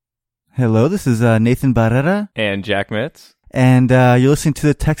Hello, this is Nathan Barrera. And Jack Mitz. And you're listening to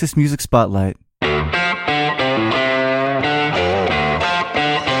the Texas Music Spotlight.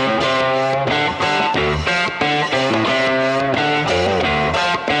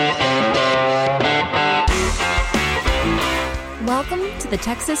 Welcome to the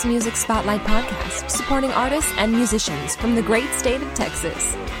Texas Music Spotlight podcast, supporting artists and musicians from the great state of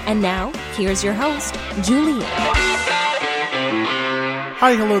Texas. And now, here's your host, Julian.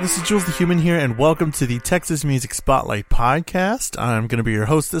 Hi, hello, this is Jules the Human here, and welcome to the Texas Music Spotlight podcast. I'm going to be your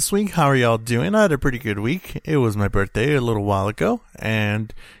host this week. How are y'all doing? I had a pretty good week. It was my birthday a little while ago,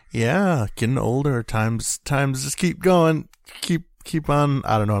 and yeah, getting older. Times just keep going, keep on,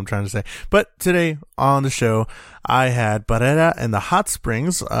 I don't know what I'm trying to say. But today on the show, I had Barrera and the Hot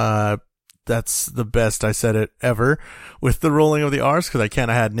Springs. That's the best I said it ever with the rolling of the R's, because I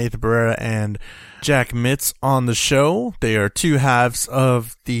had Nathan Barrera and Jack Mitz on the show. They are two halves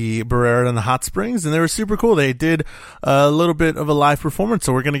of the Barrera and the Hot Springs, and they were super cool. They did a little bit of a live performance,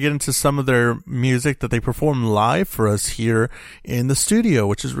 so we're going to get into some of their music that they perform live for us here in the studio,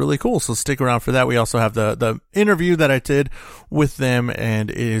 which is really cool. So stick around for that. We also have the interview that I did with them,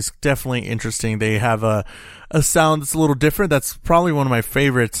 and it is definitely interesting. They have a sound that's a little different. That's probably one of my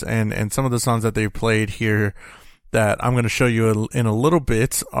favorites, and some of the songs that they played here that I'm going to show you in a little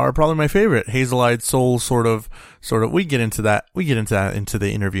bit are probably my favorite. Hazel-eyed soul, sort of. We get into that into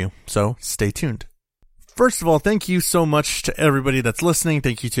the interview. So stay tuned. First of all, thank you so much to everybody that's listening.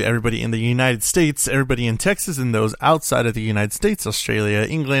 Thank you to everybody in the United States, everybody in Texas, and those outside of the United States, Australia,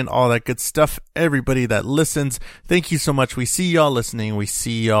 England, all that good stuff. Everybody that listens, thank you so much. We see y'all listening. We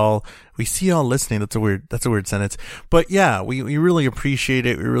see y'all listening. That's a weird sentence. But yeah, we really appreciate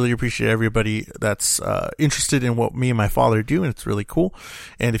it. We really appreciate everybody that's interested in what me and my father do, and it's really cool.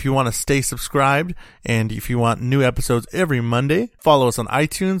 And if you want to stay subscribed, and if you want new episodes every Monday, follow us on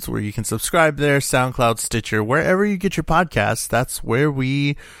iTunes, where you can subscribe there, SoundCloud, Stitcher, wherever you get your podcasts. That's where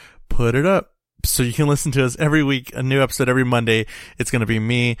we put it up. So you can listen to us every week, a new episode every Monday. It's going to be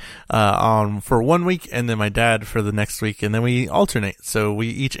me for 1 week, and then my dad for the next week, and then we alternate. So we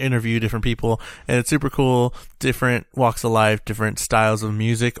each interview different people, and it's super cool. Different walks of life, different styles of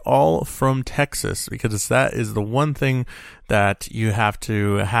music, all from Texas, because that is the one thing that you have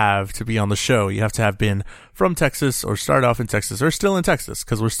to be on the show. You have to have been from Texas, or start off in Texas, or still in Texas,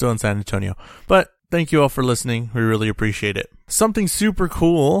 because we're still in San Antonio. But thank you all for listening. We really appreciate it. Something super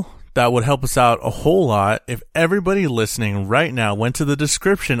cool that would help us out a whole lot if everybody listening right now went to the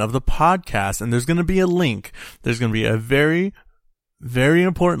description of the podcast, and there's going to be a link. There's going to be a very, very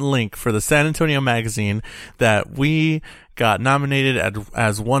important link for the San Antonio magazine that we got nominated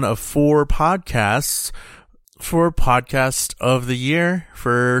as one of 4 podcasts for Podcast of the Year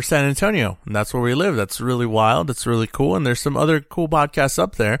for San Antonio. And that's where we live. That's really wild. That's really cool. And there's some other cool podcasts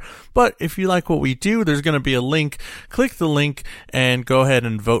up there. But if you like what we do, there's going to be a link. Click the link and go ahead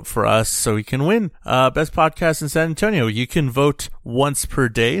and vote for us so we can win Best Podcast in San Antonio. You can vote once per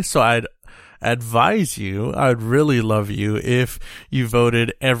day. So I'd advise you, I'd really love you if you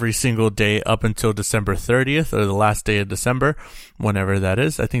voted every single day up until December 30th, or the last day of December, whenever that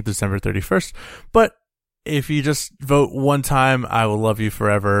is. I think December 31st. But if you just vote one time, I will love you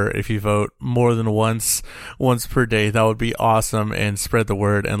forever. If you vote more than once per day, that would be awesome, and spread the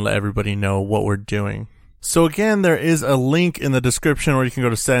word and let everybody know what we're doing. So again, there is a link in the description where you can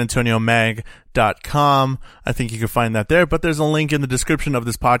go to sanantoniomag.com. I think you can find that there, but there's a link in the description of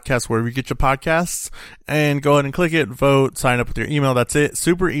this podcast wherever you get your podcasts, and go ahead and click it, vote, sign up with your email. That's it.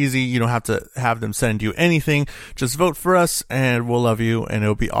 Super easy. You don't have to have them send you anything. Just vote for us, and we'll love you, and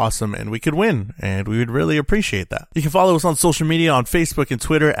it'll be awesome, and we could win, and we would really appreciate that. You can follow us on social media, on Facebook and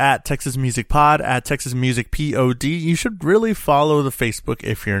Twitter at Texas Music Pod, at Texas Music POD. You should really follow the Facebook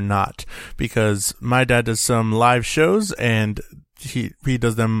if you're not, because my dad does some live shows, and he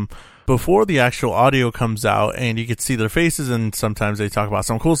does them before the actual audio comes out, and you can see their faces, and sometimes they talk about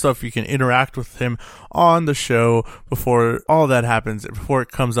some cool stuff. You can interact with him on the show before all that happens, before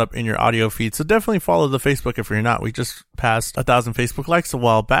it comes up in your audio feed. So definitely follow the Facebook if you're not. We just passed 1,000 Facebook likes a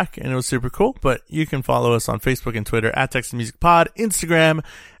while back, and it was super cool. But you can follow us on Facebook and Twitter at Texas Music Pod, Instagram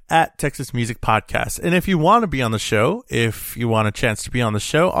at Texas Music Podcast. And if you want to be on the show, if you want a chance to be on the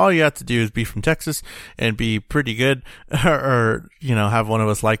show, all you have to do is be from Texas and be pretty good, or have one of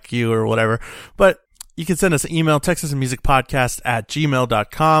us like you or whatever. But you can send us an email,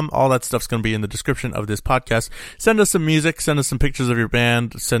 texasmusicpodcast@gmail.com. All that stuff's going to be in the description of this podcast. Send us some music, send us some pictures of your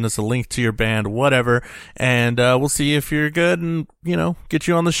band, send us a link to your band, whatever, and we'll see if you're good and, get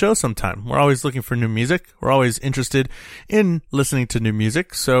you on the show sometime. We're always looking for new music. We're always interested in listening to new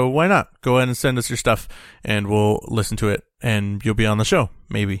music, so why not? Go ahead and send us your stuff, and we'll listen to it, and you'll be on the show,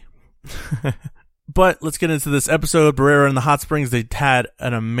 maybe. But let's get into this episode. Barrera and the Hot Springs, they had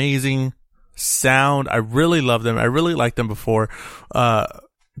an amazing sound. I really love them. I really liked them before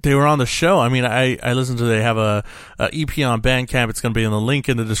they were on the show. I mean, I listened to, they have a EP on Bandcamp. It's going to be in the link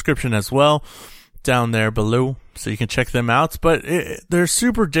in the description as well, down there below, so you can check them out. But they're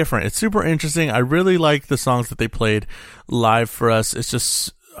super different. It's super interesting. I really like the songs that they played live for us. It's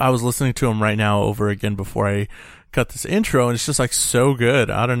just, I was listening to them right now over again before I cut this intro, and it's just like so good.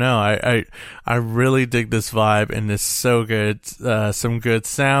 I don't know. I really dig this vibe, and it's so good. Some good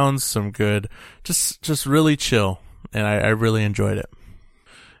sounds, some good, just really chill, and I really enjoyed it.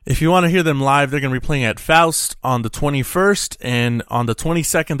 If you want to hear them live, they're going to be playing at Faust on the 21st, and on the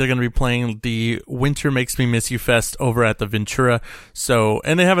 22nd, they're going to be playing the Winter Makes Me Miss You Fest over at the Ventura. So,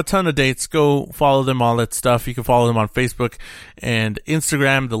 and they have a ton of dates. Go follow them, all that stuff. You can follow them on Facebook and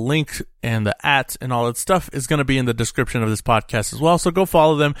Instagram. The link and the @ and all that stuff is going to be in the description of this podcast as well. So go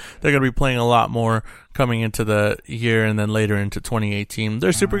follow them. They're going to be playing a lot more coming into the year and then later into 2018.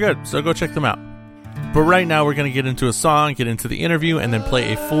 They're super good, so go check them out. But right now we're going to get into a song, get into the interview, and then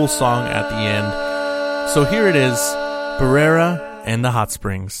play a full song at the end. So here it is, Barrera and the Hot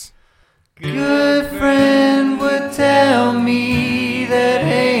Springs. Good friend would tell me that,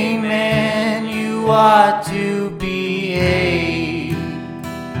 hey man, you ought to behave.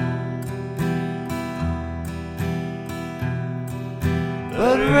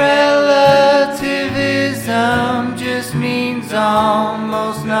 But relativism just means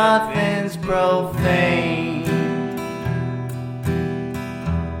almost nothing's profane.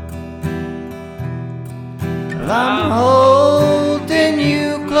 Well, I'm holding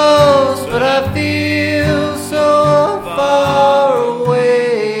you close, but I feel so far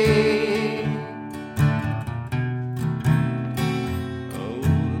away. Oh,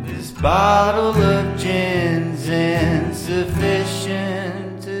 this bottle of gin's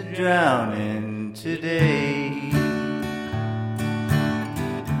insufficient to drown in today.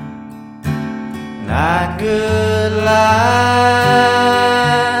 Not good lie,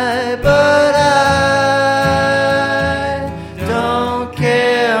 but I don't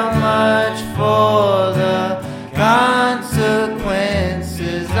care much for the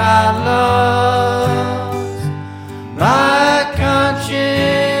consequences. I lost my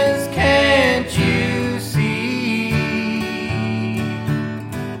conscience, can't you see?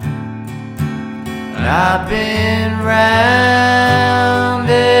 I've been round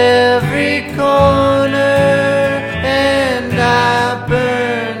every corner, and I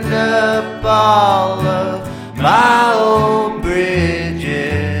burned up all of my old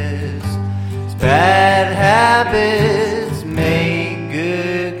bridges. Bad habits make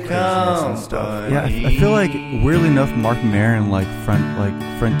good company. Yeah, I feel like weirdly enough, Mark Maron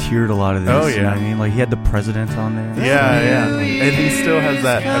frontiered a lot of this. Oh, You know yeah. what I mean? Like he had the president on there. Yeah. And he still has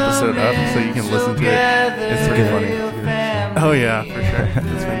that episode up, so you can listen to it. It's pretty funny. Oh yeah, for sure.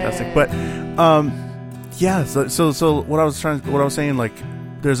 It's fantastic. But yeah, so what I was saying, like,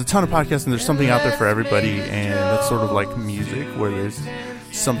 there's a ton of podcasts and there's something out there for everybody, and that's sort of like music, where there's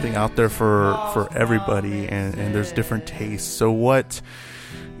something out there for everybody, and there's different tastes. So what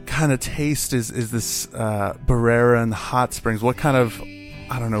kind of taste is this Barrera and the Hot Springs? What kind of,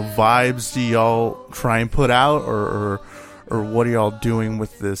 I don't know, vibes do y'all try and put out, or what are y'all doing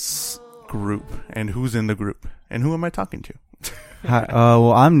with this group, and who's in the group, and who am I talking to? Hi,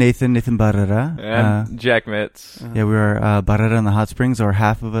 well, I'm Nathan Barrera. And Jack Mitz. Yeah, we are Barrera and the Hot Springs, or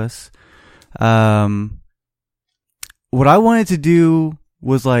half of us. What I wanted to do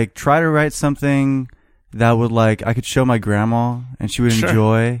was like try to write something that would like I could show my grandma and she would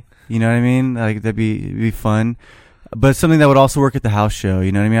enjoy. You know what I mean? Like it'd be fun, but something that would also work at the house show.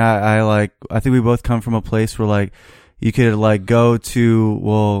 You know what I mean? I think we both come from a place where like you could like go to,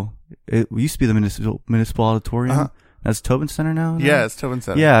 well, it used to be the municipal auditorium. Uh-huh. That's Tobin Center now? Yeah, it's Tobin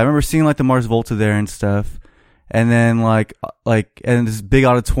Center. Yeah, I remember seeing like the Mars Volta there and stuff. And then like and this big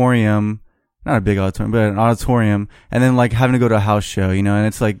auditorium, not a big auditorium, but an auditorium, and then like having to go to a house show, you know, and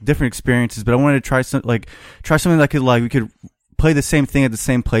it's like different experiences, but I wanted to try something that could like, we could play the same thing at the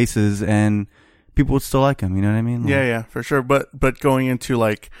same places and people would still like them, you know what I mean? Like, yeah, for sure. But going into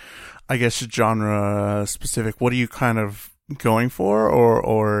like, I guess genre specific, what are you kind of going for,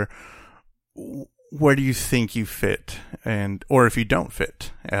 or where do you think you fit, or if you don't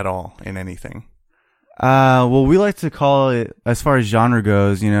fit at all in anything? Well, we like to call it, as far as genre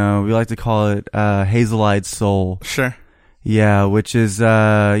goes, you know, we like to call it hazel-eyed soul. Sure. Yeah, which is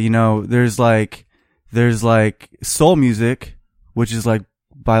you know, there's like soul music, which is like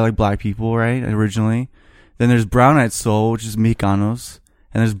by like black people, right, originally. Then there's brown-eyed soul, which is Mexicanos,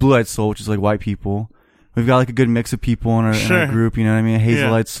 and there's blue-eyed soul, which is like white people. we've got like a good mix of people in our group. You know what I mean?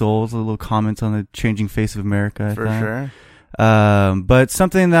 Hazelite Souls, a little comments on the changing face of America. For sure. But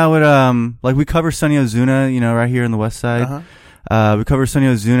something that would like we cover Sonny Ozuna, you know, right here in the West Side. We cover Sonny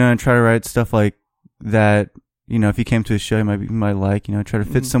Ozuna and try to write stuff like that. You know, if he came to a show, he might like, you know, try to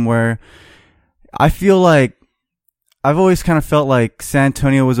fit somewhere. I feel like I've always kind of felt like San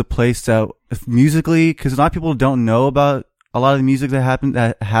Antonio was a place that musically, because a lot of people don't know about a lot of the music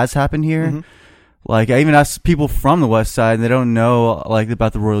that has happened here. Like I even asked people from the West Side, and they don't know like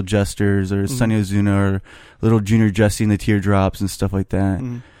about the Royal Jesters or Sonny Ozuna or Little Junior Jesse and the Teardrops and stuff like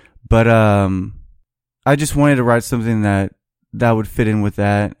that. But I just wanted to write something that would fit in with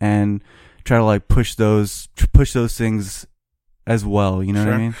that and try to like push those things as well. You know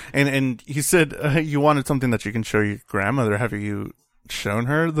what I mean? And you said you wanted something that you can show your grandmother. Have you shown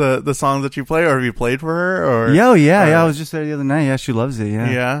her the songs that you play, or have you played for her? Or yeah. I was just there the other night. Yeah, she loves it.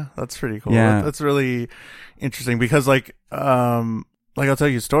 Yeah, that's pretty cool. Yeah. That's really interesting because like I'll tell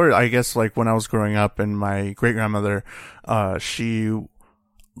you a story. I guess like when I was growing up, and my great grandmother, she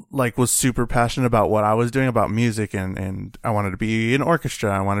like was super passionate about what I was doing about music, and I wanted to be in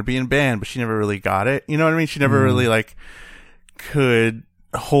orchestra, I wanted to be in band, but she never really got it. You know what I mean? She never really like could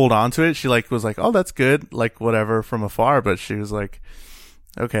hold on to it. She like was like, oh, that's good, like whatever from afar, but she was like,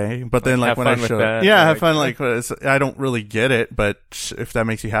 okay. But then like when I showed, have fun. Like I don't really get it, but if that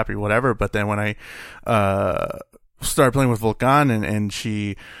makes you happy, whatever. But then when I started playing with Volcan, and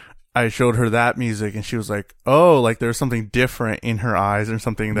I showed her that music, and she was like, oh, like there's something different in her eyes, or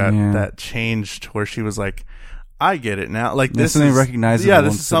something that changed, where she was like, I get it now. Like this is recognizable. Yeah,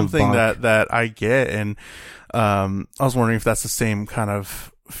 this is something that I get. And I was wondering if that's the same kind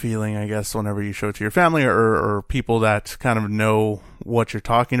of feeling, I guess, whenever you show it to your family or people that kind of know what you're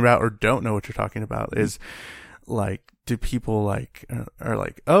talking about or don't know what you're talking about. Is like, do people like are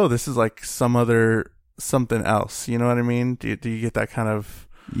like, oh, this is like something else? You know what I mean? Do you get that kind of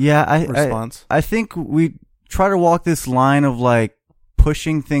response? I think we try to walk this line of like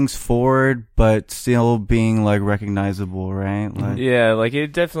pushing things forward, but still being like recognizable, right? Like, yeah, like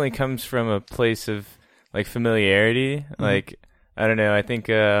it definitely comes from a place of like familiarity. Like I don't know, I think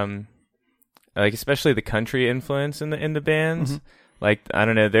like especially the country influence in the bands. Like I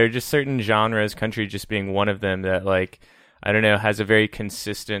don't know, there are just certain genres, country just being one of them, that like I don't know, has a very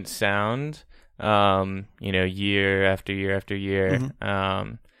consistent sound. You know, year after year after year.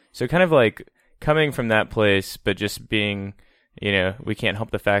 So kind of like coming from that place, but just being, you know, we can't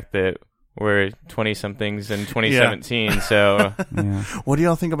help the fact that we're 20-somethings in 2017. So what do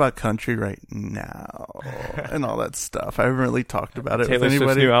y'all think about country right now and all that stuff? I haven't really talked about it Taylor with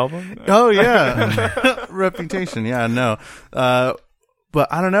anybody. Swift's new album? Oh yeah. Reputation. Yeah, no.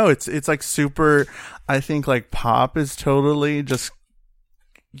 But I don't know. It's like super, I think like pop is totally just,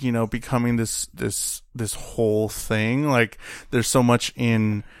 you know, becoming this whole thing. Like there's so much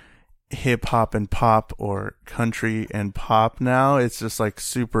in hip hop and pop, or country and pop now. It's just like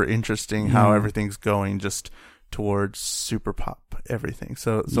super interesting how everything's going just towards super pop everything.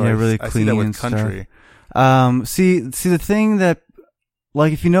 So really I clean see that with and country. See the thing that,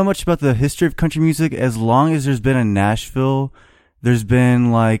 like, if you know much about the history of country music, as long as there's been a Nashville, there's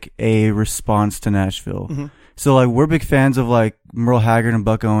been like a response to Nashville. So like we're big fans of like Merle Haggard and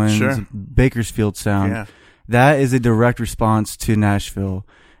Buck Owens, Bakersfield sound. That is a direct response to Nashville.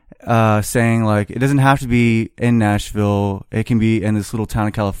 Saying like it doesn't have to be in Nashville, it can be in this little town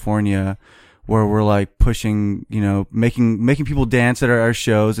in California where we're like pushing, you know, making people dance at our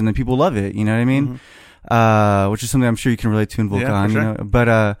shows, and then people love it, you know what I mean? Which is something I'm sure you can relate to in Volcan, you know.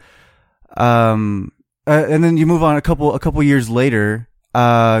 But and then you move on a couple years later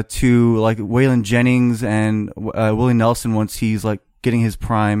to like Waylon Jennings and Willie Nelson once he's like getting his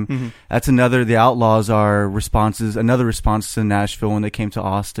prime. That's another, the Outlaws are another response to Nashville when they came to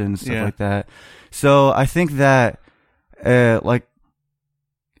Austin and stuff like that. So I think that, like,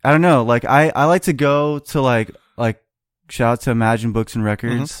 I don't know, like I like to go to like shout out to Imagine Books and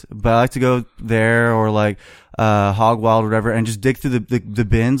Records, but I like to go there or like, Hog Wild or whatever, and just dig through the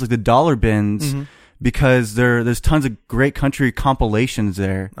bins, like the dollar bins. Because there's tons of great country compilations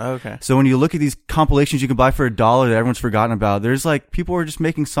there. Okay. So when you look at these compilations you can buy for $1 that everyone's forgotten about, there's like people are just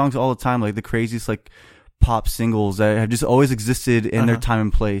making songs all the time, like the craziest like pop singles that have just always existed in their time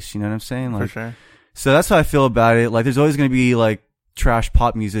and place. You know what I'm saying? Like, for sure. So that's how I feel about it. Like there's always going to be like trash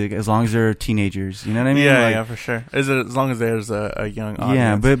pop music as long as they're teenagers. You know what I mean? Yeah, like, yeah, for sure. As long as there's a young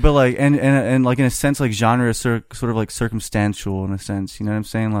audience. Yeah, but like and like in a sense, like genre is sort of like circumstantial in a sense. You know what I'm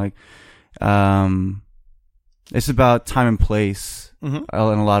saying? Like, it's about time and place in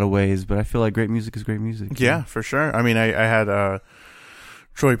a lot of ways, but I feel like great music is great music. Yeah, for sure. I mean, I had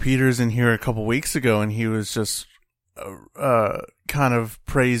Troy Peters in here a couple weeks ago, and he was just kind of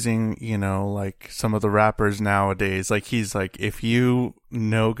praising, like some of the rappers nowadays. Like, he's like, if you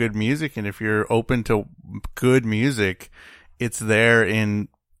know good music and if you're open to good music, it's there in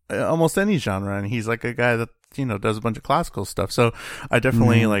almost any genre. And he's like a guy that, does a bunch of classical stuff. So I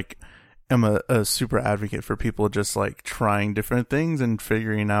definitely am a super advocate for people just like trying different things and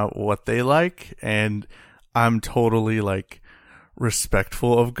figuring out what they like. And I'm totally like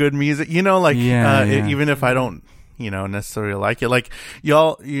respectful of good music, even if I don't, necessarily like it. Like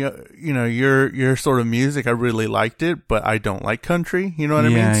y'all, your sort of music, I really liked it, but I don't like country. You know what I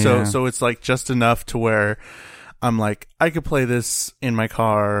mean? So it's like just enough to where I'm like, I could play this in my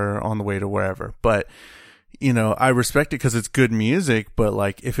car on the way to wherever, but I respect it because it's good music. But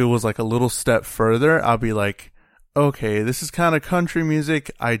like, if it was like a little step further, I'll be like, okay, this is kind of country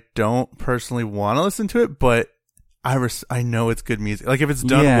music. I don't personally want to listen to it, but I know it's good music. Like, if it's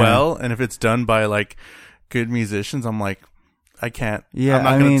done well and if it's done by like good musicians, I'm like, I can't. Yeah, I'm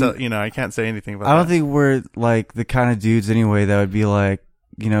not gonna tell, I can't say anything about that. I don't think we're like the kind of dudes anyway that would be like,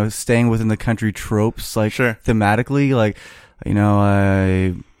 staying within the country tropes, like thematically, like,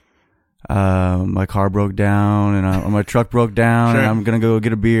 my car broke down and my truck broke down and I'm gonna go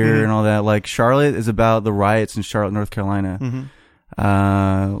get a beer and all that. Like, Charlotte is about the riots in Charlotte, North Carolina.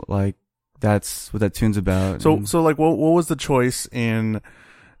 Like, that's what that tune's about. So like, what was the choice in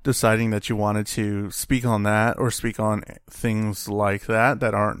deciding that you wanted to speak on that or speak on things like that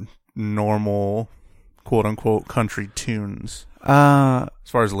aren't normal, quote unquote, country tunes? As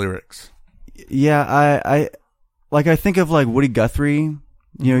far as lyrics. Yeah, I think of like Woody Guthrie.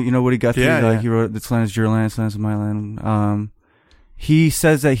 You know Woody Guthrie, he wrote "This Land Is Your Land, This Land Is My Land." He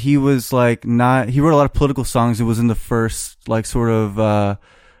says that he was like he wrote a lot of political songs. It was in the first like sort of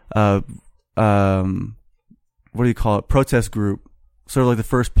what do you call it? Protest group, sort of like the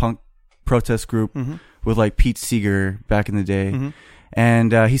first punk protest group with like Pete Seeger back in the day.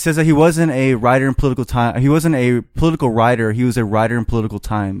 And he says that he wasn't a writer in political time. He wasn't a political writer. He was a writer in political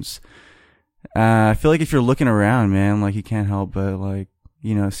times. I feel like if you're looking around, man, like, you can't help but like,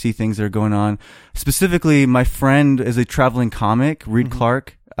 see things that are going on. Specifically, my friend is a traveling comic, Reed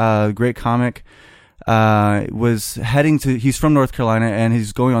Clark, great comic, he's from North Carolina and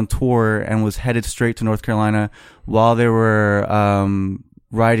he's going on tour and was headed straight to North Carolina while they were,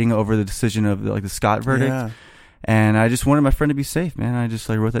 writing over the decision of like the Scott verdict. Yeah. And I just wanted my friend to be safe, man. I just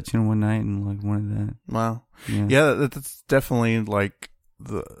like wrote that tune one night and like wanted that. Wow. Yeah, that's definitely like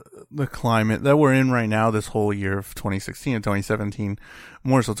the climate that we're in right now, this whole year of 2016 and 2017,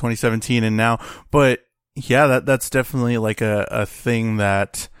 more so 2017 and now. But yeah, that's definitely like a thing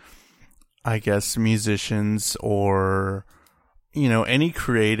that I guess musicians or, any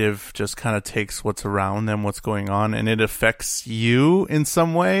creative just kind of takes what's around them, what's going on, and it affects you in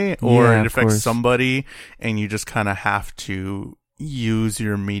some way, or it affects somebody, and you just kind of have to use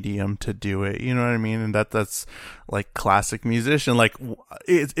your medium to do it. You know what I mean? And that's like classic musician. Like,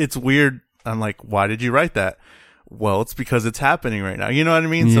 it's weird. I'm like, why did you write that? Well, it's because it's happening right now. You know what I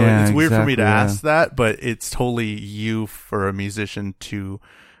mean? So it's weird for me to ask that, but it's totally you for a musician to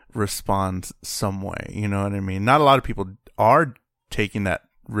respond some way. You know what I mean? Not a lot of people are taking that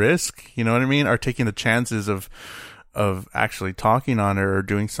risk, you know what I mean, are taking the chances of actually talking on it or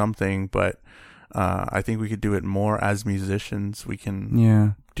doing something. But I think we could do it more as musicians. We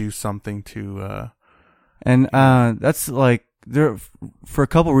can do something to and that's like, there for a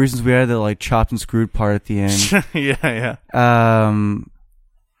couple reasons we added the like chopped and screwed part at the end. yeah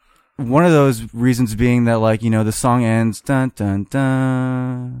One of those reasons being that like, the song ends dun dun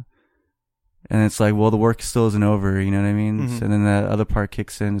dun, and it's like, well, the work still isn't over, you know what I mean? And then that other part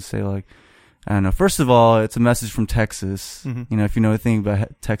kicks in to say like, I don't know. First of all, it's a message from Texas. If you know anything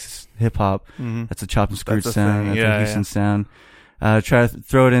about Texas hip hop, that's a chopped and screwed sound. That's a Houston sound. Try to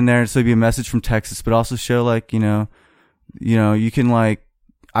throw it in there so it'd be a message from Texas, but also show like, you can like,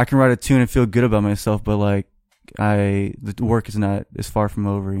 I can write a tune and feel good about myself, but like, the work is far from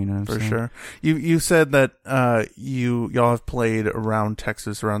over, For sure. You said that y'all have played around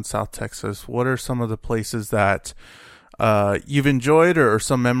Texas, around South Texas. What are some of the places that you've enjoyed, or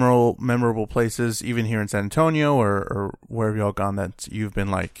some memorable places, even here in San Antonio, or where have y'all gone that you've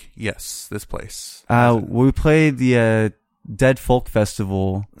been like, yes, this place? We played the Dead Folk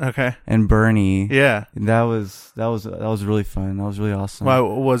Festival. Okay. In Bernie. Yeah. And that was really fun. That was really awesome. Why,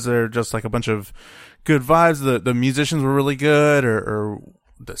 was there just like a bunch of good vibes? The musicians were really good, or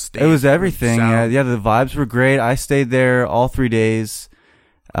the stage? It was everything. Yeah, the vibes were great. I stayed there all 3 days.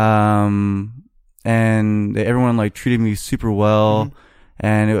 And everyone like treated me super well.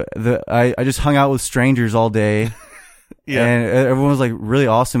 And I just hung out with strangers all day. Yeah. And everyone was like really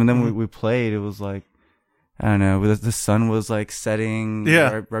awesome. And then we played. It was like, I don't know, the sun was like setting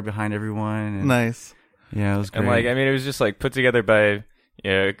right behind everyone. And nice. Yeah, it was great. And like, I mean, it was just like put together by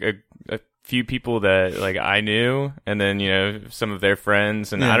a few people that like I knew, and then some of their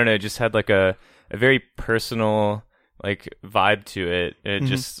friends, and I don't know, just had like a very personal like vibe to it. It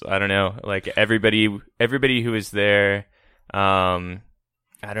just, I don't know, like everybody who was there,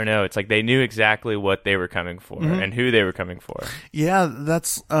 I don't know, it's like they knew exactly what they were coming for and who they were coming for. Yeah,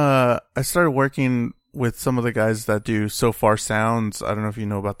 that's I started working with some of the guys that do So Far Sounds. I don't know if you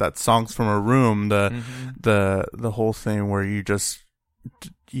know about that, Songs from a Room, the whole thing where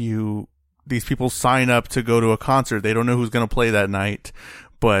these people sign up to go to a concert. They don't know who's going to play that night,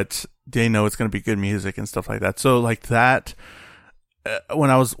 but they know it's going to be good music and stuff like that. So like that, when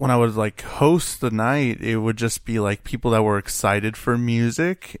I would like host the night, it would just be like people that were excited for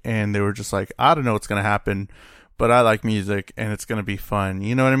music, and they were just like, I don't know what's going to happen, but I like music and it's going to be fun.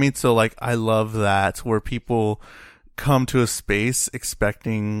 You know what I mean? So like, I love that, where people come to a space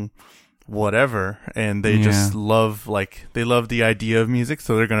expecting whatever, and they just love, like, they love the idea of music,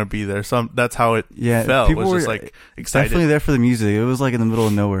 so they're going to be there. So that's how it felt. People was were just like excited. Definitely there for the music. It was like in the middle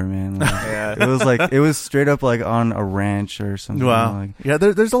of nowhere, man. Like, it was straight up like on a ranch or something. Wow. Like, yeah,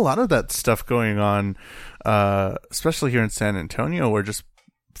 there's a lot of that stuff going on, especially here in San Antonio, where just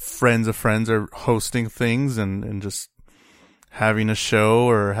friends of friends are hosting things and just having a show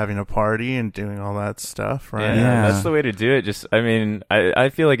or having a party and doing all that stuff, right? Yeah, that's the way to do it. Just, I mean, I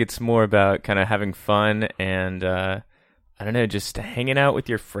feel like it's more about kind of having fun and, I don't know, just hanging out with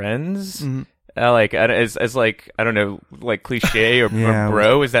your friends. Like, as like, I don't know, like cliche or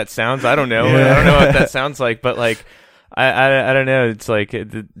bro as that sounds. I don't know. I don't know what that sounds like, but like, I don't know. It's like,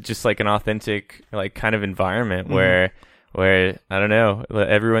 just like an authentic, like kind of environment where I don't know,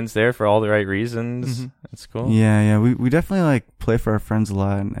 everyone's there for all the right reasons. That's cool. Yeah. We definitely like play for our friends a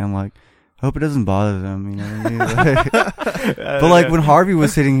lot, and like hope it doesn't bother them. You know what I mean? Like, but like when Harvey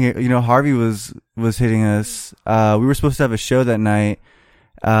was hitting here, Harvey was hitting us. We were supposed to have a show that night,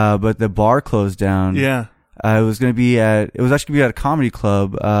 but the bar closed down. Yeah. It was actually gonna be at a comedy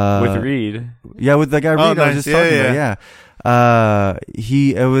club. With Reed. Yeah, with that guy Reed. Nice. I was just talking about.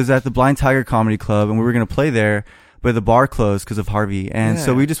 Yeah. It was at the Blind Tiger Comedy Club, and we were gonna play there. But the bar closed because of Harvey. And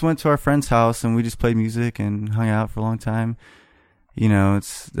so we just went to our friend's house and we just played music and hung out for a long time.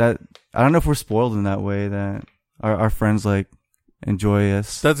 It's that, I don't know if we're spoiled in that way, that our friends like enjoy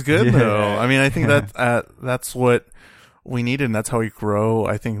us. That's good though. I mean, I think that's what we needed, and that's how we grow.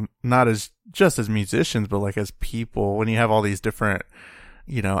 I think not just as musicians, but like as people, when you have all these different,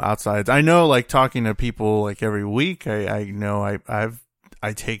 outsides. I know, like talking to people like every week, I know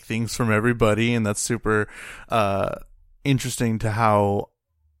I take things from everybody, and that's super interesting to how,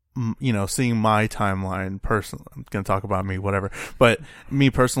 seeing my timeline personally. I'm going to talk about me, whatever. But me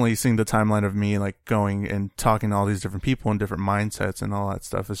personally, seeing the timeline of me, like going and talking to all these different people and different mindsets and all that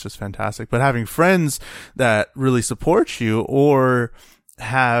stuff is just fantastic. But having friends that really support you, or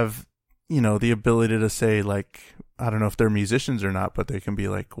have, the ability to say, like, I don't know if they're musicians or not, but they can be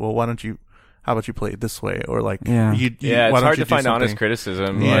like, well, how about you play it this way? Or like, it's hard to find honest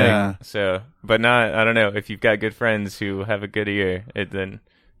criticism. Yeah. But I don't know, if you've got good friends who have a good ear, then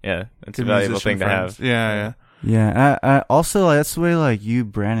it's a valuable thing to have. Yeah. I also, like, that's the way like you,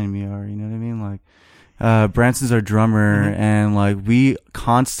 Brandon, and me are. You know what I mean? Like, Branson's our drummer, and like we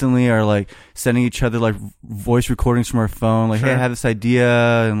constantly are like sending each other like voice recordings from our phone. Like, hey, I have this idea,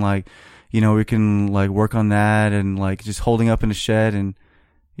 and like, we can like work on that, and like just holding up in a shed, and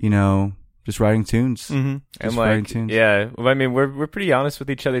just writing tunes. And like, yeah, well, I mean, we're pretty honest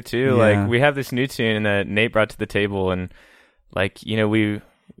with each other too. Yeah. Like, we have this new tune that Nate brought to the table, and like, we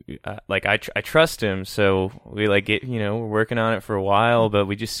like, I trust him, so we like we're working on it for a while, but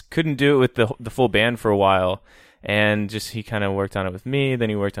we just couldn't do it with the full band for a while, and just he kind of worked on it with me, then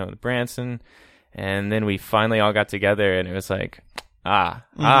he worked on it with Branson, and then we finally all got together, and it was like,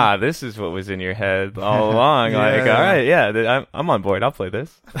 this is what was in your head all along. All right, I'm on board. I'll play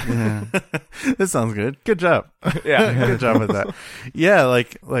this. Yeah. This sounds good. Good job. Yeah, good job with that. Yeah,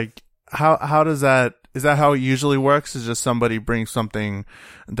 like how does that? Is that how it usually works? Is just somebody brings something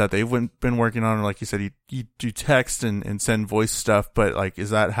that they've been working on, or like you said, you do text and send voice stuff, but like, is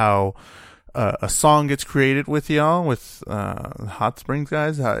that how a song gets created with y'all, with Hot Springs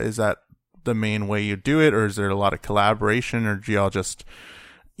guys? Is that the main way you do it, or is there a lot of collaboration, or do y'all just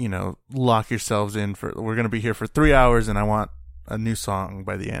lock yourselves in for, we're going to be here for 3 hours and I want a new song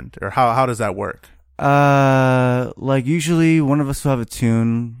by the end, or how does that work? Like usually one of us will have a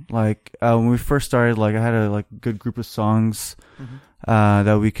tune. Like when we first started, like I had a like good group of songs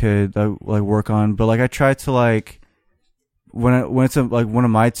that we could like work on, but like I tried to like when it's like one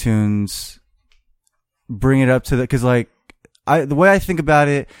of my tunes, bring it up to because like the way I think about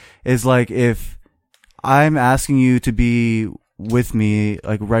it is like if I'm asking you to be with me,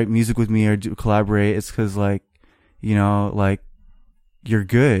 like write music with me or collaborate, it's because like, you know, like you're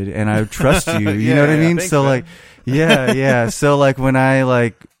good and I trust you. You know what I mean? So like, yeah. So like when I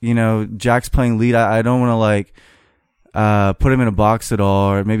like, you know, Jack's playing lead, I don't want to like put him in a box at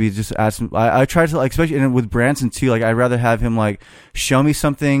all, or maybe just ask him. I try to like, especially with Branson too. Like I'd rather have him like show me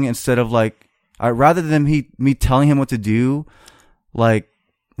something instead of like, rather than me telling him what to do, like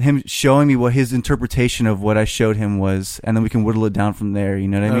him showing me what his interpretation of what I showed him was, and then we can whittle it down from there. You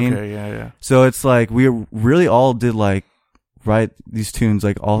know what I mean? Okay, yeah. So it's like we really all did like write these tunes,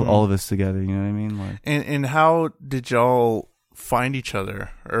 like all of us together. You know what I mean? Like, and how did y'all find each other,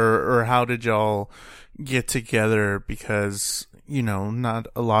 or how did y'all get together? Because, you know, not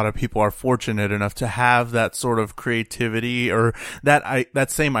a lot of people are fortunate enough to have that sort of creativity or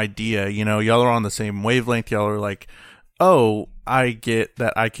that same idea. You know, y'all are on the same wavelength. Y'all are like, oh, I get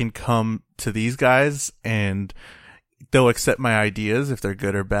that I can come to these guys and they'll accept my ideas if they're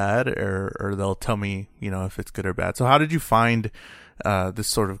good or bad, or they'll tell me, you know, if it's good or bad. So how did you find this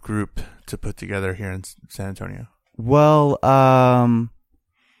sort of group to put together here in San Antonio? Well,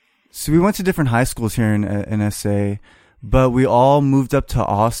 so we went to different high schools here in SA, but we all moved up to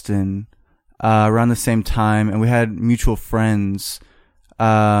Austin around the same time, and we had mutual friends.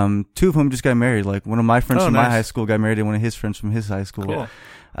 Two of whom just got married. Like one of my friends from my high school got married, and one of his friends from his high school. Cool.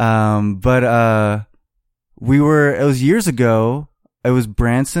 But it was years ago. It was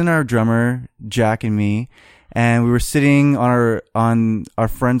Branson, our drummer, Jack, and me, and we were sitting on our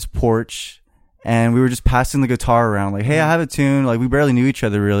friend's porch, and we were just passing the guitar around. Like, hey, I have a tune. Like, we barely knew each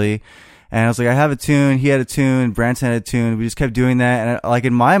other really. And I was like, I have a tune. He had a tune. Branson had a tune. We just kept doing that. And like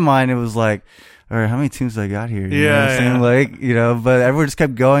in my mind, it was like, all right, how many tunes I got here? You know what I'm saying? Like, you know, but everyone just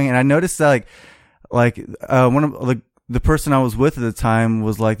kept going. And I noticed that one of like the person I was with at the time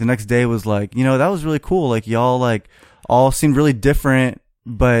was like, the next day was like, you know, that was really cool. Like y'all like all seemed really different,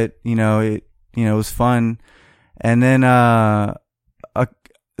 but you know, it was fun. And then,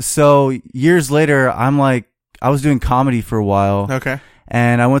 so years later, I was doing comedy for a while. Okay.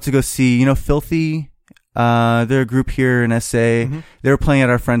 And I went to go see, you know, Filthy. They're a group here in SA. Mm-hmm. They were playing at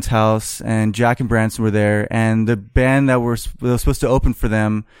our friend's house, and Jack and Branson were there. And the band that was supposed to open for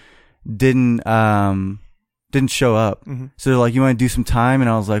them didn't show up. Mm-hmm. So they're like, "You want to do some time?" And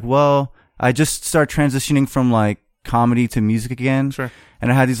I was like, "Well, I just started transitioning from like comedy to music again." Sure. And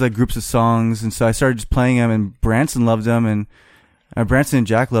I had these like groups of songs, and so I started just playing them. And Branson loved them, and Branson and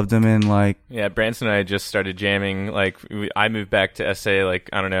Jack loved them, and like Branson and I just started jamming. Like I moved back to SA like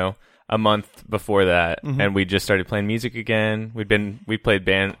I don't know, a month before that, mm-hmm. and we just started playing music again. We played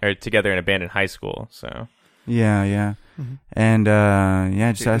together in a band in high school, so yeah, mm-hmm. And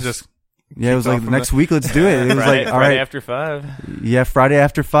it was like next week, let's do it. It was Friday, like all right, after 5. Yeah, Friday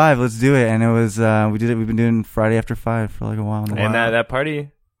after 5, let's do it. And it was we did it. We've been doing Friday after 5 for like a while now. And that party,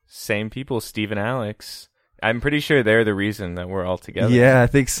 same people, Steve and Alex. I'm pretty sure they're the reason that we're all together. Yeah, I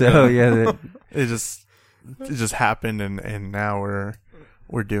think so. Yeah, it just happened, and now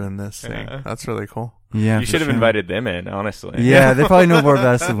we're doing this thing. That's really cool. Yeah, you should have invited them in, honestly. Yeah, they probably know more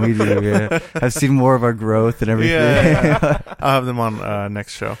about us than we do. Yeah, I've seen more of our growth and everything. Yeah. I'll have them on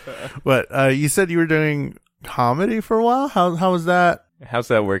next show. But you said you were doing comedy for a while. How was that? How's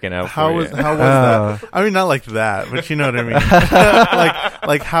that working out? How was that? I mean, not like that, but you know what I mean.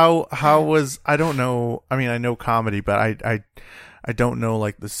 like how was? I don't know. I mean, I know comedy, but I don't know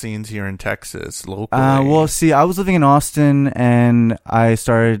like the scenes here in Texas locally. Well, see, I was living in Austin, and I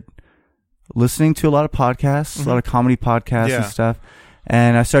started listening to a lot of podcasts, mm-hmm. a lot of comedy podcasts and stuff.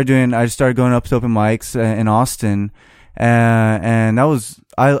 And I started going up to open mics in Austin, and that was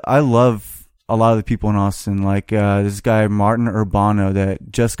I love a lot of the people in Austin, like this guy Martin Urbano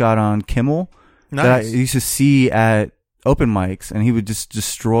that just got on Kimmel. Nice. That I used to see at open mics, and he would just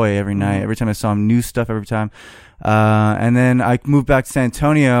destroy every night. Mm-hmm. Every time I saw him, new stuff every time. And then I moved back to San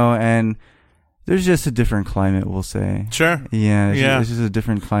Antonio, and there's just a different climate, we'll say. Sure. Yeah. It's just a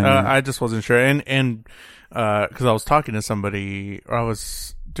different climate. I just wasn't sure. And cause I was talking to somebody, or I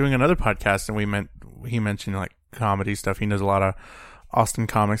was doing another podcast, and he mentioned like comedy stuff. He knows a lot of Austin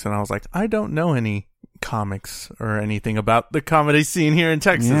comics, and I was like, I don't know any comics or anything about the comedy scene here in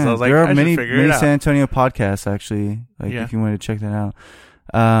Texas. Yeah, I was like, there are many San Antonio podcasts actually, like if you wanted to check that out.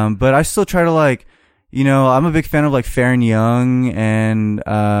 But I still try to like, you know, I'm a big fan of like Fair and Young, and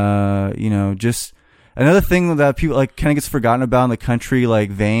you know, just another thing that people like kind of gets forgotten about in the country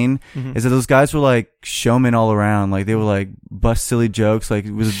like vein mm-hmm. is that those guys were like showmen all around. Like they were like bust silly jokes, like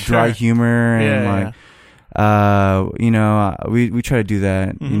it was dry humor, and We try to do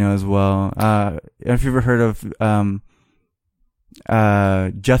that, as well. If you've ever heard of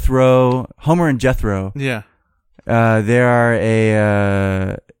Jethro, Homer and Jethro. Yeah. They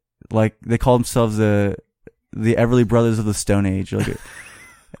are they call themselves the Everly Brothers of the Stone Age, like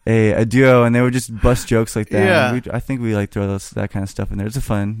a duo, and they would just bust jokes like that. Yeah. I think we like throw that kind of stuff in there. It's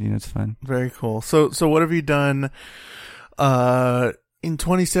fun. It's fun. Very cool. So what have you done in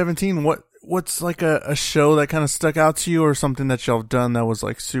 2017? What's like a show that kind of stuck out to you, or something that y'all have done that was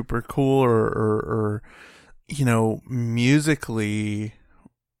like super cool, or musically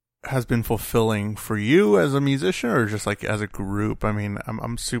has been fulfilling for you as a musician, or just like as a group? I mean,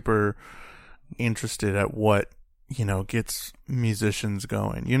 I'm super interested at what gets musicians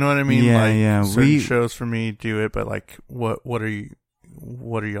going. You know what I mean? Yeah. Certain shows for me do it, but like, what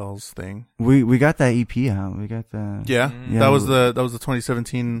are y'all's thing? We got that EP out. We got the that was the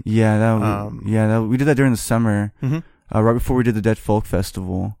 2017. Yeah, we did that during the summer, right before we did the Dead Folk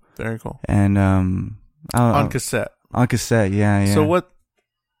Festival. Very cool. And on cassette. On cassette, yeah. So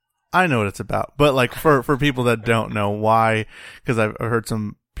I know what it's about, but like for people that don't know why, because I've heard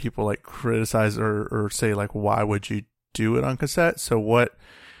some people like criticize or say like, why would you do it on cassette? So what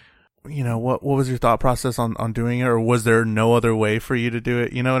was your thought process on doing it, or was there no other way for you to do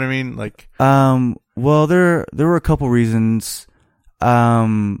it? You know what I mean? Like, well, there were a couple reasons.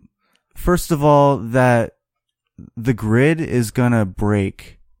 First of all, that the grid is gonna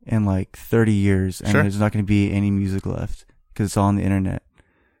break in like 30 years, and there's not gonna be any music left because it's all on the internet.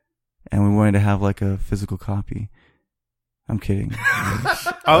 And we wanted to have like a physical copy. I'm kidding.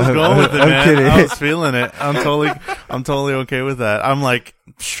 I was going with it, man. I'm kidding. I was feeling it. I'm totally okay with that. I'm like,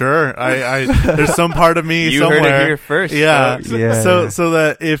 sure. I there's some part of me somewhere. You heard it here first. Yeah. Folks. Yeah. So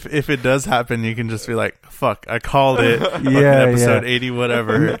that if it does happen, you can just be like, fuck, I called it. Episode 80,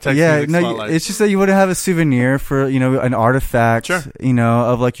 whatever. It's just that you want to have a souvenir for, an artifact,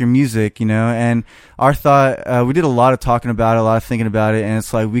 of like your music, and our thought, we did a lot of talking about it, a lot of thinking about it. And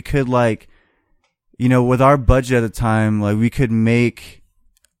it's like, we could like, with our budget at the time, like we could make,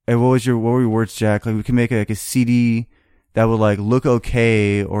 what were your words, Jack? Like we could make like a CD that would like look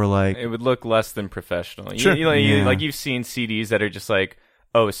okay, or like it would look less than professional. Sure. You've seen CDs that are just like,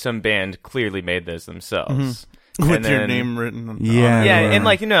 oh, some band clearly made those themselves. With your name written on and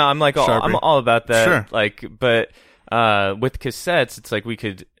like, I'm like, I'm all about that. Sure. Like, but with cassettes, it's like we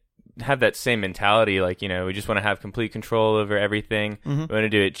could have that same mentality. Like, we just want to have complete control over everything. We want to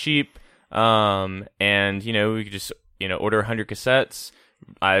do it cheap. And we could just, order 100 cassettes.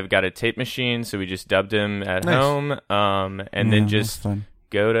 I've got a tape machine, so we just dubbed them at home. And then just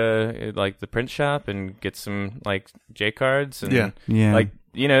go to like the print shop and get some like J cards and like,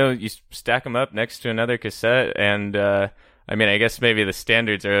 you stack them up next to another cassette. And, I guess maybe the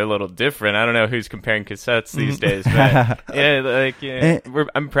standards are a little different. I don't know who's comparing cassettes these days, but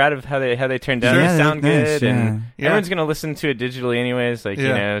I'm proud of how they turned out. They sound good, and everyone's gonna listen to it digitally anyways. Like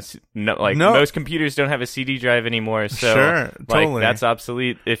most computers don't have a CD drive anymore, so totally. That's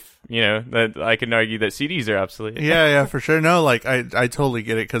obsolete. If that I can argue that CDs are obsolete. Yeah, for sure. No, like I totally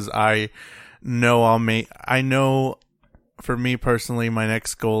get it, because I know for me personally, my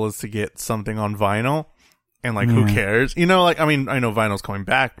next goal is to get something on vinyl. And like, who cares? I know vinyl's coming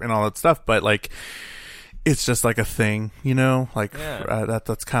back and all that stuff, but like, it's just like a thing,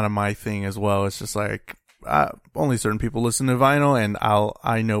 that's kind of my thing as well. It's just like, only certain people listen to vinyl, and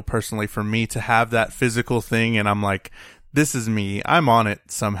I know personally for me to have that physical thing, and I'm like, this is me. I'm on it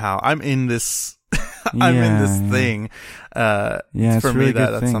somehow. I'm in this. I'm in this thing. For really me,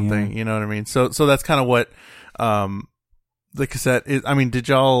 that's something. Yeah. You know what I mean? So that's kind of what the cassette is. I mean, did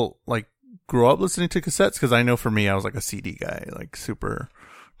y'all like grow up listening to cassettes? Because I know for me, I was like a CD guy, like super,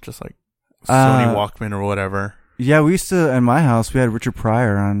 just like Sony Walkman or whatever. Yeah, we used to, in my house, we had Richard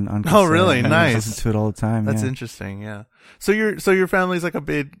Pryor on cassette. Oh, really? Nice. I listened to it all the time. That's interesting. Yeah. So your family's like a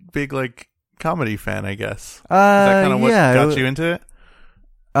big like comedy fan, I guess. Is that kind of what got you into it?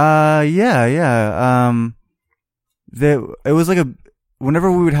 Yeah. It was like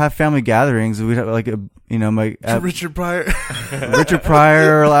whenever we would have family gatherings, we'd have like Richard Pryor. Richard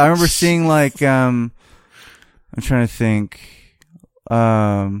Pryor. I remember seeing like, I'm trying to think,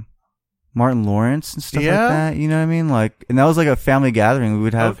 Martin Lawrence and stuff like that. You know what I mean? Like, and that was like a family gathering. We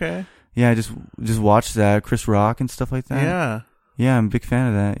would have, just watch that, Chris Rock and stuff like that. Yeah, I'm a big fan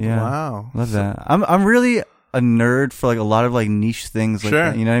of that. Yeah, wow, love that. I'm really a nerd for like a lot of like niche things like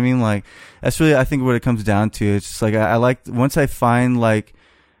that. You know what I mean? Like, that's really, I think, what it comes down to. It's just like I like, once I find like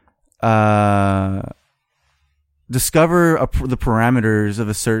discover the parameters of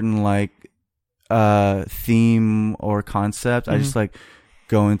a certain like theme or concept, I just like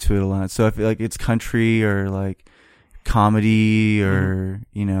go into it a lot. So I feel like it's country or like comedy or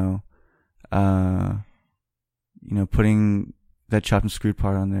putting that chopped and screwed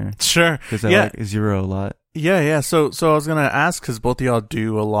part on there. Sure. Because I like Zero a lot. Yeah. So I was gonna ask, because both of y'all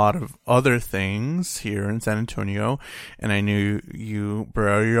do a lot of other things here in San Antonio, and I knew you,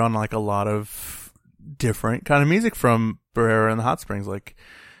 Barrera, you're on like a lot of different kind of music from Barrera and the Hot Springs, like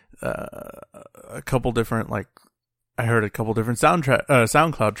a couple different, like I heard a couple different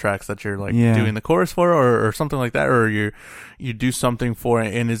SoundCloud tracks that you're like doing the chorus for, or something like that, or you do something for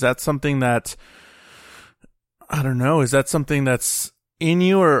it. And is that something that, I don't know, is that something that's in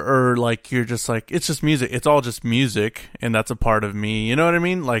you, or like you're just like, it's just music, it's all just music, and that's a part of me, you know what I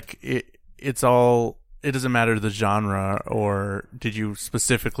mean? Like it's all, it doesn't matter the genre, or did you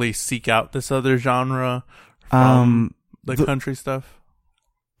specifically seek out this other genre from the country stuff?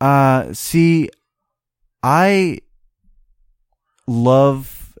 See, I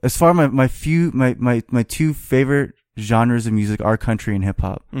love, as far as my two favorite genres of music are country and hip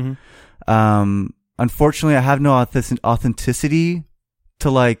hop. Mm-hmm. Unfortunately, I have no authenticity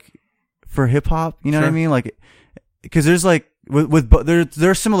to like for hip hop. You know what I mean? Like, because there's like there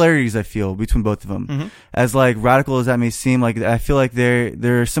are similarities I feel between both of them. Mm-hmm. As like radical as that may seem, like I feel like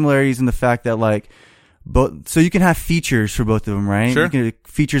there are similarities in the fact that like both. So you can have features for both of them, right? Sure. You can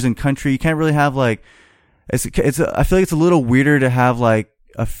features in country. You can't really have like I feel like it's a little weirder to have like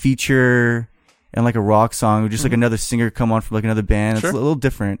a feature and like a rock song, or just like another singer come on from like another band. It's a little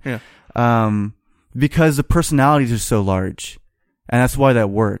different. Yeah. Because the personalities are so large, and that's why that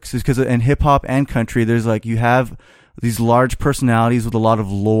works. Is because in hip hop and country, there's like you have these large personalities with a lot of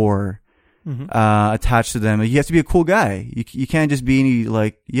lore attached to them. You have to be a cool guy. You can't just be any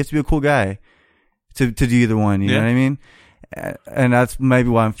like. You have to be a cool guy to do either one. You know what I mean? And that's maybe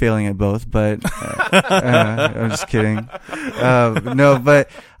why I'm failing at both. But I'm just kidding. No, but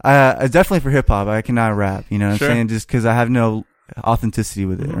definitely for hip hop, I cannot rap. You know what I'm saying? Just because I have no authenticity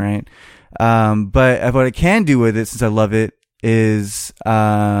with it, right? But what I can do with it, since I love it, is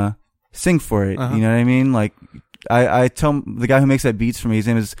sing for it. You know what I mean? Like I tell the guy who makes that beats for me, his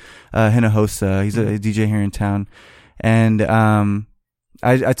name is Hinojosa. He's a DJ here in town, and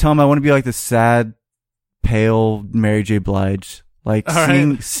I tell him I want to be like the sad, pale Mary J. Blige, like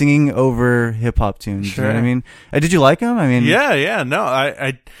singing over hip hop tunes. You know what I mean? Did you like him? I mean, yeah. No,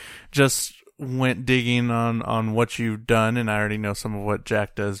 I just went digging on what you've done, and I already know some of what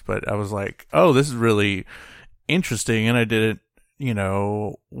Jack does, but I was like, oh, this is really interesting, and I didn't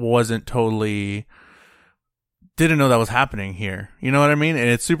know that was happening here. You know what I mean? And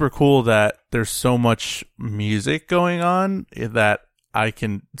it's super cool that there's so much music going on that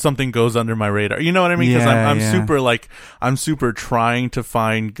something goes under my radar. You know what I mean? Because I'm super trying to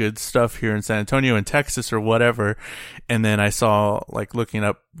find good stuff here in San Antonio and Texas or whatever. And then I saw, like, looking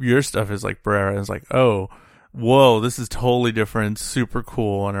up your stuff is like Barrera, and it's like, oh, whoa, this is totally different, super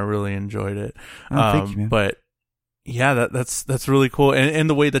cool, and I really enjoyed it. Thank you, man. But yeah, that's really cool. And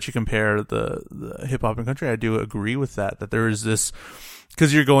the way that you compare the hip hop and country, I do agree with that there is this,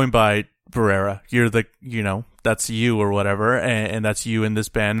 because you're going by Barrera, you're the, that's you or whatever, and that's you in this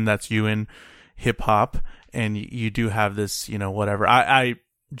band, and that's you in hip hop, and you do have this, whatever. I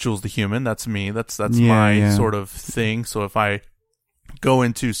Jules the Human, that's me, that's my sort of thing. So if I go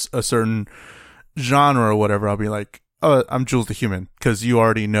into a certain genre or whatever, I'll be like, oh, I'm Jules the Human, because you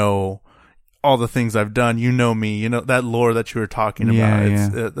already know all the things I've done, me, that lore that you were talking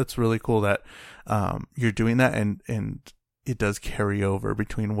about. That's really cool that you're doing that, and it does carry over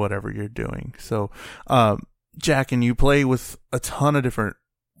between whatever you're doing. So, Jack, and you play with a ton of different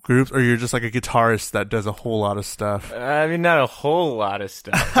groups, or you're just like a guitarist that does a whole lot of stuff? I mean, not a whole lot of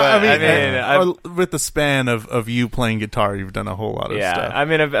stuff. But with the span of you playing guitar, you've done a whole lot of stuff. I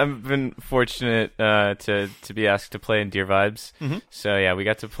mean, I've been fortunate to be asked to play in Dear Vibes. Mm-hmm. So yeah, we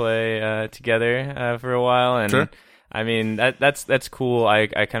got to play together for a while, and I mean that's cool.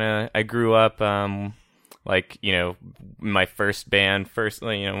 I grew up my first band,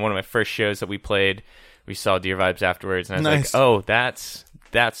 one of my first shows that we played, we saw Dear Vibes afterwards, and I was like, oh, that's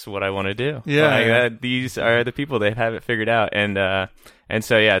what I want to do. These are the people that have it figured out, and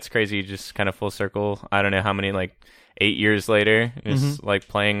so yeah, it's crazy, just kind of full circle. I don't know how many 8 years later, just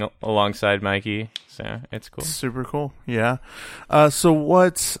playing alongside Mikey, so it's cool. Super cool. Yeah. So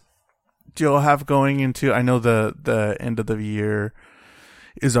what do y'all have going into? I know the end of the year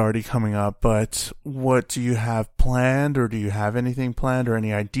is already coming up, but what do you have planned, or do you have anything planned, or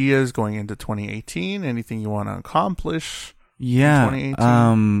any ideas going into 2018? Anything you want to accomplish? Yeah.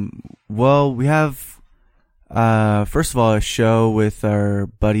 2018? Well, we have, first of all, a show with our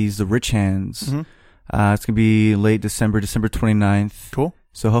buddies, the Rich Hands. Mm-hmm. It's going to be late December 29th. Cool.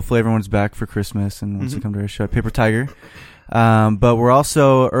 So hopefully everyone's back for Christmas and wants to come to our show, Paper Tiger. But we're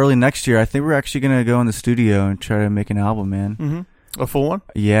also early next year. I think we're actually going to go in the studio and try to make an album, man. Mm-hmm. A full one?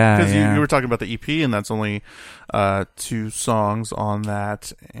 Yeah. Because you were talking about the EP, and that's only 2 songs on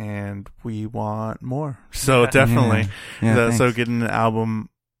that, and we want more. So definitely. Yeah, so getting an album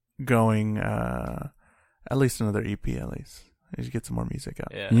going, at least another EP at least. You should get some more music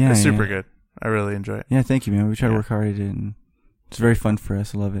out. Yeah. It's super good. I really enjoy it. Yeah, thank you, man. We try to work hard at it, and it's very fun for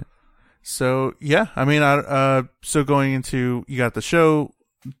us. I love it. So yeah, I mean, so going into, you got the show,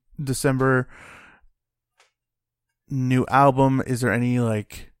 December, new album. Is there any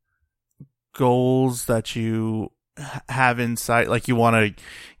like goals that you have in sight? Like you want to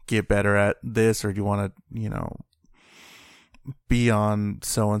get better at this, or do you want to, be on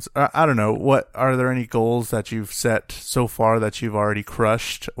so and so? I don't know. What are there any goals that you've set so far that you've already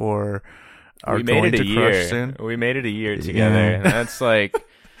crushed, or are going to crush soon? We made it a year together. And that's like.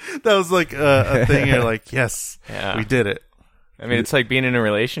 That was like a thing. You're like, yes, we did it. I mean, it's like being in a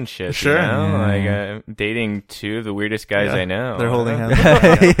relationship. Sure. Like dating 2 of the weirdest guys I know. They're holding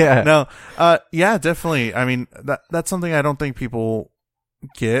hands. Yeah. No. Yeah, definitely. I mean, that's something I don't think people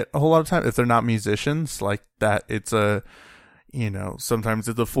get a whole lot of time if they're not musicians. Like that, it's a, sometimes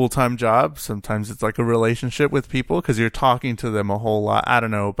it's a full-time job. Sometimes it's like a relationship with people because you're talking to them a whole lot. I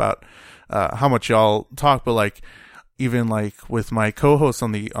don't know about how much y'all talk, but like, even like with my co-hosts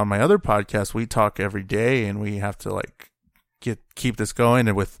on my other podcast, we talk every day, and we have to like keep this going.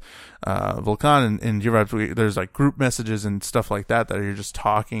 And with Volcan and Your Vibes, there's like group messages and stuff like that you're just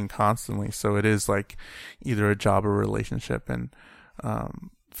talking constantly. So it is like either a job or a relationship. And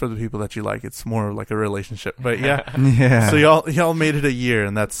for the people that you like, it's more like a relationship. But yeah. So y'all made it a year,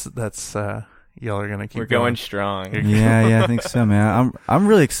 and that's y'all are gonna keep. We're going strong. Yeah, I think so, man. I'm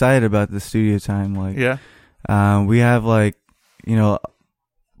really excited about the studio time. Like, we have like,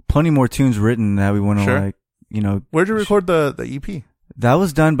 plenty more tunes written that we want to like, Where'd you record the EP? That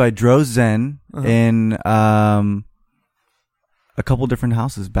was done by Dro Zen in a couple different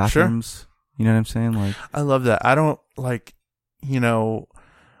houses, bathrooms. You know what I'm saying? Like, I love that. I don't like,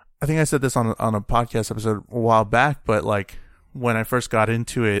 I think I said this on a podcast episode a while back, but like when I first got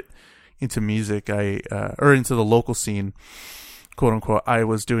into music, or into the local scene, quote unquote, I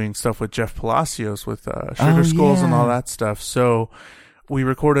was doing stuff with Jeff Palacios with Sugar Skulls and all that stuff. So we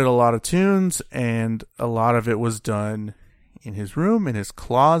recorded a lot of tunes, and a lot of it was done in his room, in his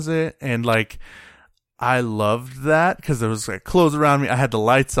closet. And like, I loved that because there was like clothes around me. I had the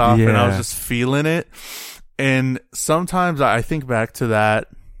lights off and I was just feeling it. And sometimes I think back to that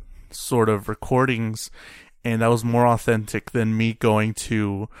sort of recordings, and that was more authentic than me going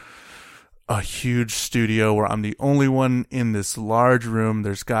to a huge studio where I'm the only one in this large room.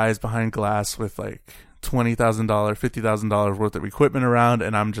 There's guys behind glass with like $20,000, $50,000 worth of equipment around,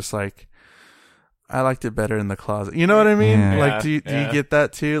 and I'm just like, I liked it better in the closet. You know what I mean? Yeah. Like, do you get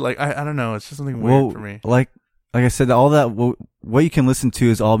that too? Like, I don't know. It's just something weird for me. Like I said, all that what you can listen to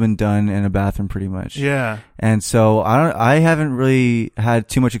has all been done in a bathroom, pretty much. Yeah. And so I haven't really had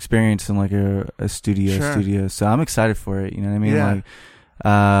too much experience in like a studio, so I'm excited for it. You know what I mean? Yeah.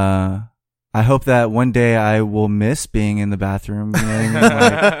 Like, I hope that one day I will miss being in the bathroom. You know what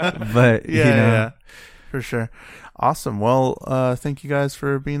I mean? Like, but yeah, for sure. Awesome. Well, thank you guys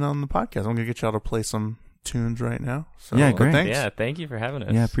for being on the podcast. I'm gonna get y'all to play some tunes right now. So, yeah, great. Thanks. Yeah, thank you for having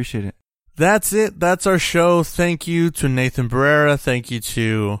us. Yeah, appreciate it. That's it. That's our show. Thank you to Nathan Barrera. Thank you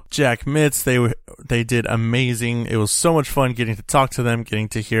to Jack Mitz. They did amazing. It was so much fun getting to talk to them, getting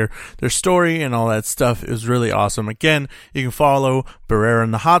to hear their story and all that stuff. It was really awesome. Again, you can follow Barrera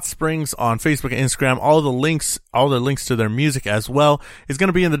in the Hot Springs on Facebook and Instagram. All the links to their music as well is going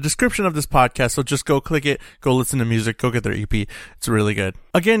to be in the description of this podcast. So just go click it, go listen to music, go get their EP. It's really good.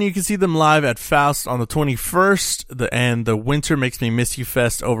 Again, you can see them live at Faust on the 21st, and the Winter Makes Me Miss You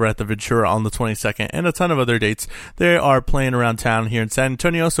Fest over at the Ventura on the 22nd, and a ton of other dates. They are playing around town here in San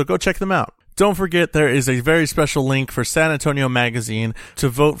Antonio, so go check them out. Don't forget, there is a very special link for San Antonio Magazine to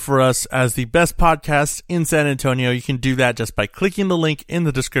vote for us as the best podcast in San Antonio. You can do that just by clicking the link in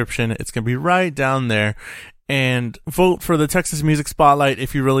the description. It's going to be right down there. And vote for the Texas Music Spotlight.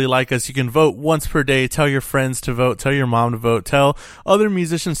 If you really like us, you can vote once per day. Tell your friends to vote. Tell your mom to vote. Tell other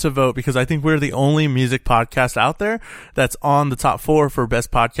musicians to vote, because I think we're the only music podcast out there that's on the top 4 for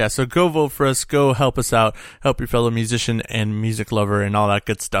best podcast. So go vote for us. Go help us out. Help your fellow musician and music lover and all that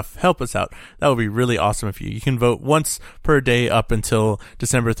good stuff. Help us out. That would be really awesome if you can vote once per day up until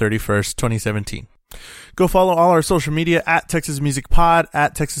December 31st, 2017. Go follow all our social media at Texas Music Pod,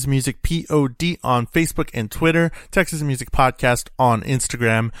 at Texas Music POD on Facebook and Twitter, Texas Music Podcast on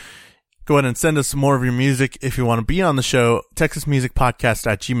Instagram. Go ahead and send us some more of your music if you want to be on the show.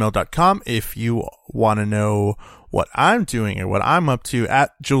 TexasMusicPodcast@gmail.com. If you want to know what I'm doing or what I'm up to,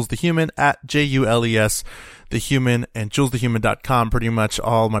 at Jules the Human, at JULES the Human, and JulesTheHuman.com. Pretty much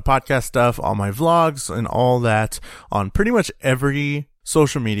all my podcast stuff, all my vlogs, and all that on pretty much every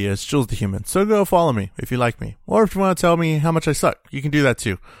social media is Jules the Human. So go follow me if you like me. Or if you want to tell me how much I suck, you can do that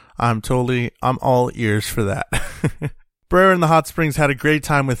too. I'm all ears for that. Barrera and the Hot Springs, had a great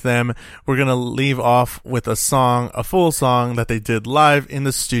time with them. We're going to leave off with a full song that they did live in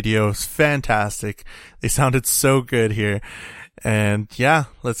the studio. It's fantastic. They sounded so good here. And yeah,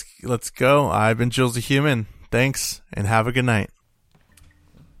 let's go. I've been Jules the Human. Thanks, and have a good night.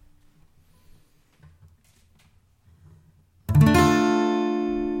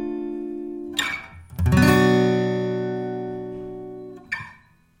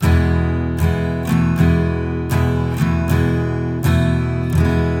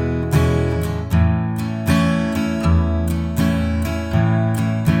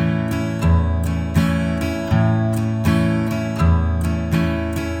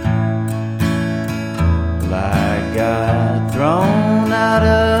 Thrown out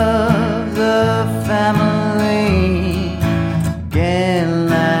of the family again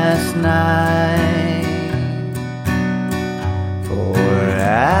last night for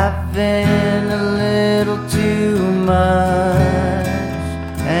having a little too much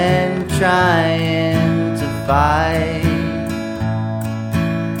and trying to fight.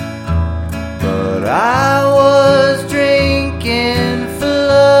 But I was drinking for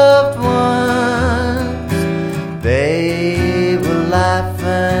loved ones. They were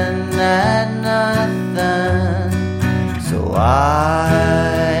laughing at nothing, so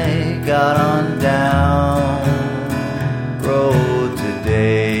I got on down road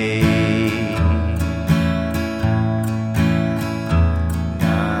today.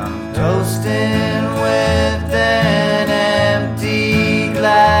 I'm toasting with an empty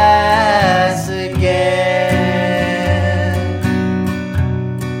glass again,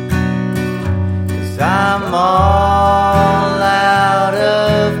 'cause I'm all out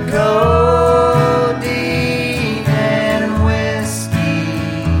of codeine and whiskey.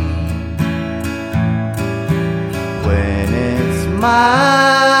 When it's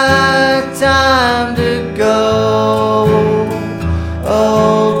my time to go,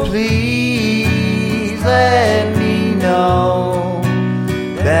 oh please let me know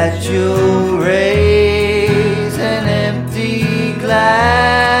that you'll raise an empty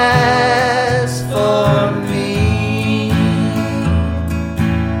glass for me.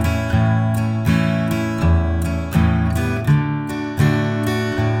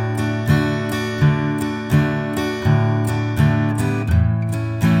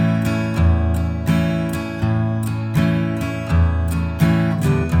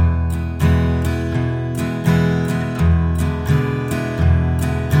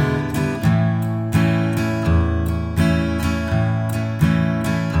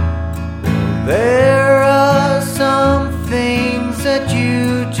 There are some things that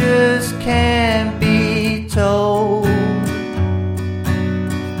you just can't be told.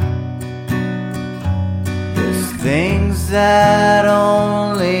 There's things that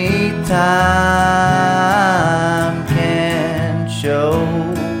only time can show.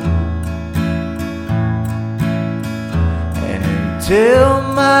 And until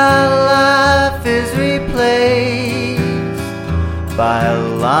my life is replaced by a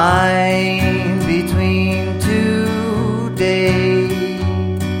line between 2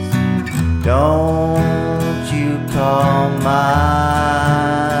 days, don't you call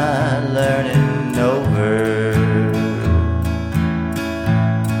my learning over.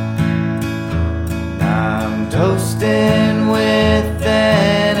 I'm toasting with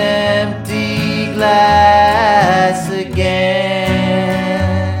an empty glass again,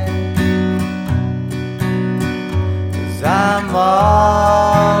 'cause I'm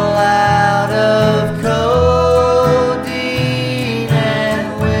all out of codeine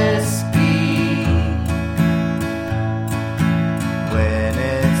and whiskey. When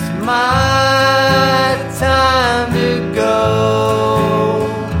it's my time to go,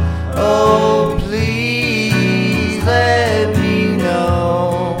 oh please let me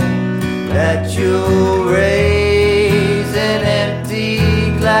know that you'll raise an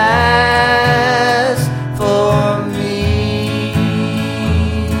empty glass for me.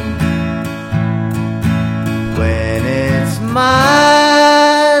 When it's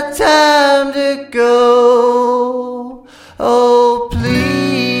my time to go, oh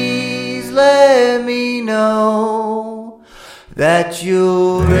please let me know that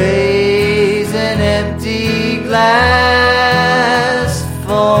you'll raise an empty glass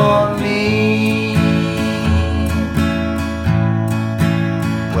for me.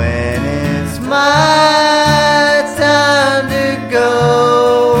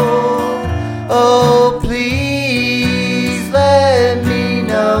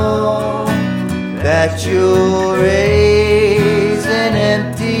 that you'll raise an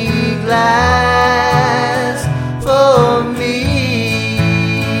empty glass for me.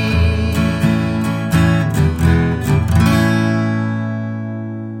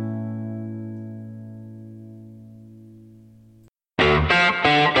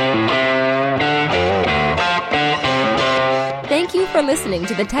 Thank you for listening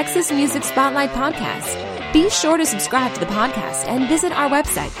to the Texas Music Spotlight Podcast. Be sure to subscribe to the podcast and visit our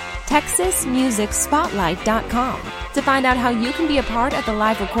website, texasmusicspotlight.com, to find out how you can be a part of the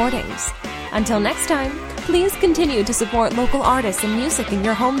live recordings. Until next time, please continue to support local artists and music in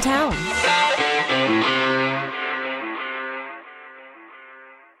your hometown.